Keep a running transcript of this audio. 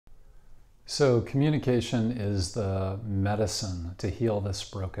So communication is the medicine to heal this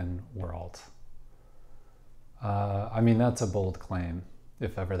broken world. I mean, that's a bold claim,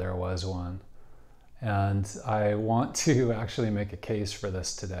 if ever there was one. And I want to actually make a case for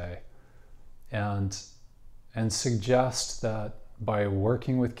this today and suggest that by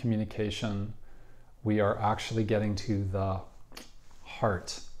working with communication, we are actually getting to the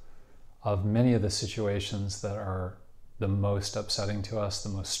heart of many of the situations that are the most upsetting to us, the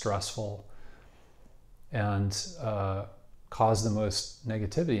most stressful, and cause the most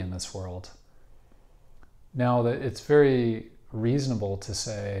negativity in this world. Now, that it's very reasonable to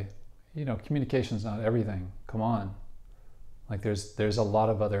say, you know, communication is not everything. Come on. Like there's a lot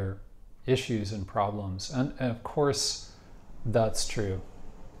of other issues and problems. And of course, that's true.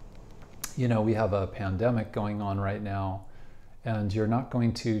 You know, we have a pandemic going on right now, and you're not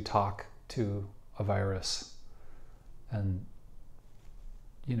going to talk to a virus and,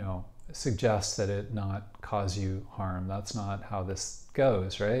 you know, suggest that it not cause you harm. That's not how this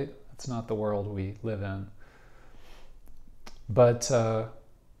goes, right? That's not the world we live in. But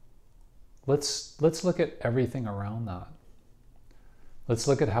let's look at everything around that. Let's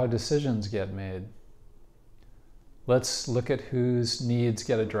look at how decisions get made. Let's look at whose needs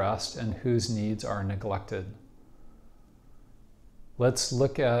get addressed and whose needs are neglected. Let's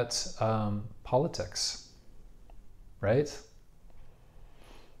look at politics, right?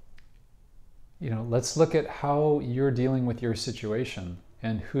 You know, let's look at how you're dealing with your situation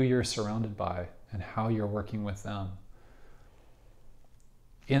and who you're surrounded by and how you're working with them.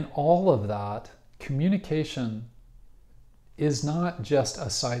 In all of that, communication is not just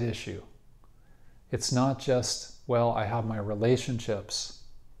a side issue. It's not just, well, I have my relationships,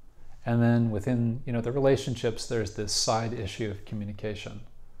 and then within, you know, the relationships, there's this side issue of communication.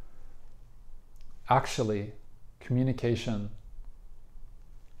 Actually, communication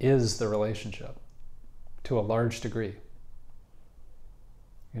is the relationship to a large degree.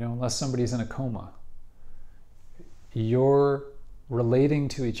 You know, unless somebody's in a coma, your relating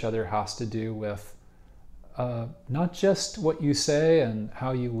to each other has to do with not just what you say and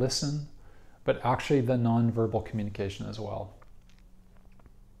how you listen, but actually the nonverbal communication as well.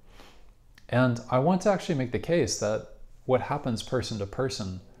 And I want to actually make the case that what happens person to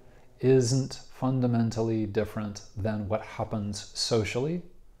person isn't fundamentally different than what happens socially,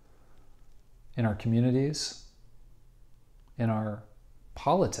 in our communities, in our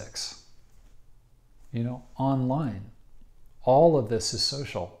politics, you know, online. All of this is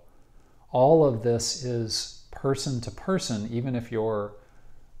social. All of this is person to person, even if you're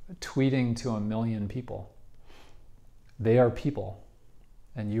tweeting to 1 million people. They are people,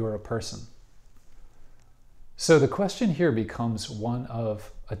 and you are a person. So the question here becomes one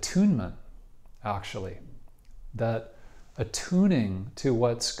of attunement, actually. That attuning to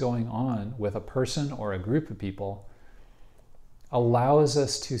what's going on with a person or a group of people allows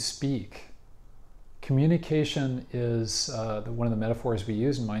us to speak. Communication is, one of the metaphors we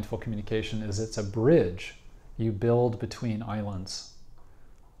use in mindful communication is it's a bridge you build between islands.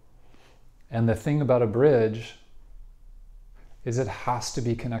 And the thing about a bridge is it has to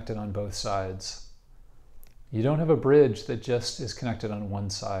be connected on both sides. You don't have a bridge that just is connected on one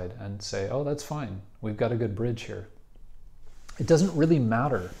side and say, oh, that's fine, we've got a good bridge here. It doesn't really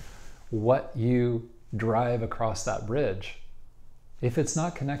matter what you drive across that bridge. If it's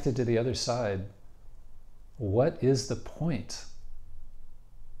not connected to the other side, what is the point?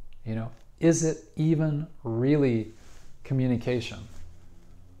 You know, is it even really communication?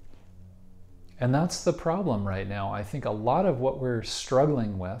 And that's the problem right now. I think a lot of what we're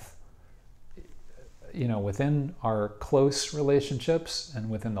struggling with, you know, within our close relationships and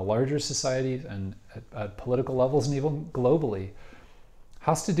within the larger societies and at political levels and even globally,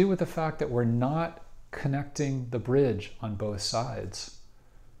 has to do with the fact that we're not connecting the bridge on both sides.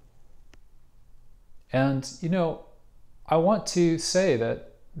 And, you know, I want to say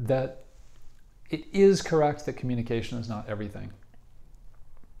that it is correct that communication is not everything.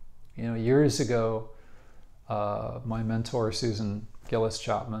 You know, years ago, my mentor, Susan Gillis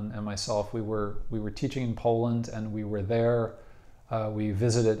Chapman, and myself, we were teaching in Poland, and we were there. We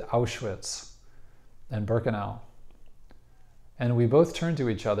visited Auschwitz and Birkenau. And we both turned to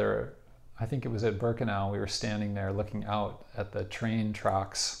each other. I think it was at Birkenau. We were standing there looking out at the train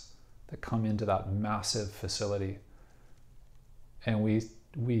tracks that come into that massive facility. And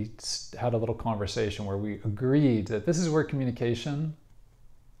we had a little conversation where we agreed that this is where communication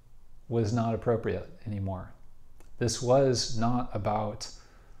was not appropriate anymore. This was not about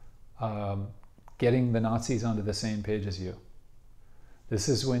getting the Nazis onto the same page as you. This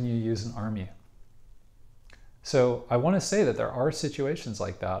is when you use an army. So I want to say that there are situations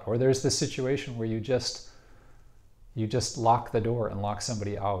like that, or there's the situation where you just lock the door and lock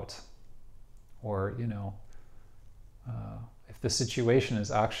somebody out, or if the situation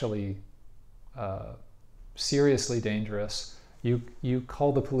is actually seriously dangerous, you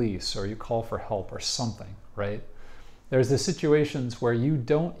call the police or you call for help or something, right? There's the situations where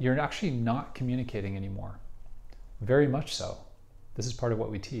you're actually not communicating anymore. Very much so. This is part of what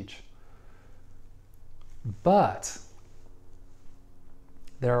we teach. But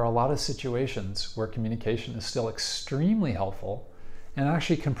there are a lot of situations where communication is still extremely helpful and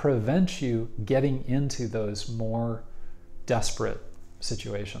actually can prevent you getting into those more desperate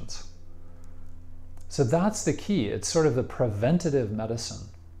situations. So that's the key. It's sort of the preventative medicine.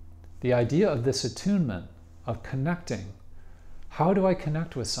 The idea of this attunement, of connecting. How do I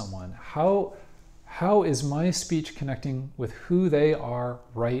connect with someone? How is my speech connecting with who they are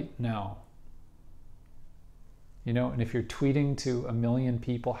right now? And if you're tweeting to 1 million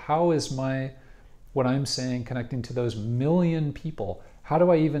people, how is what I'm saying connecting to those 1 million people? How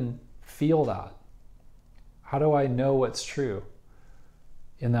do I even feel that? How do I know what's true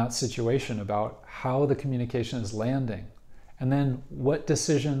in that situation about how the communication is landing? And then what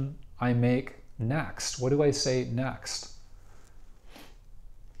decision I make next? What do I say next?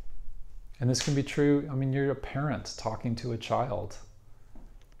 And this can be true, you're a parent talking to a child.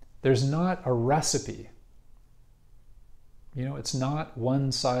 There's not a recipe. It's not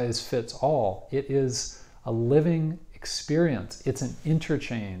one size fits all. It is a living experience. It's an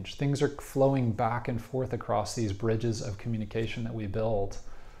interchange. Things are flowing back and forth across these bridges of communication that we build.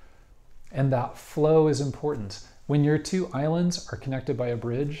 And that flow is important. When your two islands are connected by a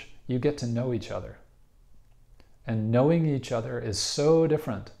bridge, you get to know each other. And knowing each other is so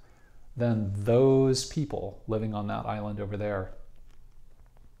different than those people living on that island over there.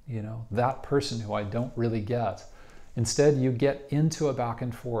 That person who I don't really get. Instead, you get into a back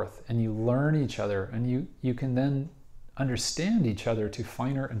and forth and you learn each other, and you can then understand each other to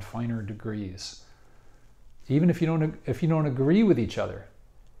finer and finer degrees. Even if you don't agree with each other,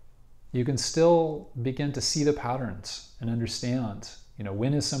 you can still begin to see the patterns and understand,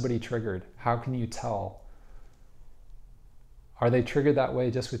 when is somebody triggered? How can you tell? Are they triggered that way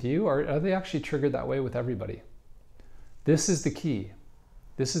just with you, or are they actually triggered that way with everybody? This is the key.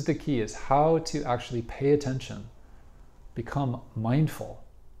 This is the key, is how to actually pay attention, become mindful,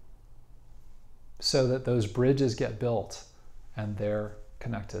 so that those bridges get built and they're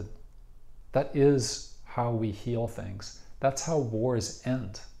connected. That is how we heal things. That's how wars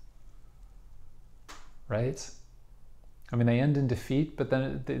end, right? They end in defeat, but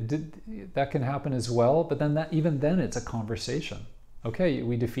then that can happen as well. But then even then it's a conversation. Okay,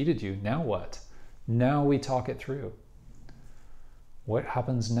 we defeated you, now what? Now we talk it through. What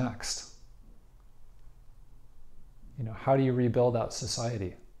happens next? How do you rebuild that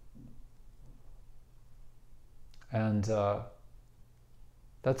society? And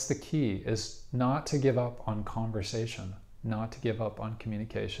that's the key, is not to give up on conversation, not to give up on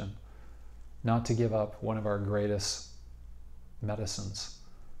communication, not to give up one of our greatest medicines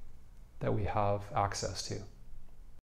that we have access to.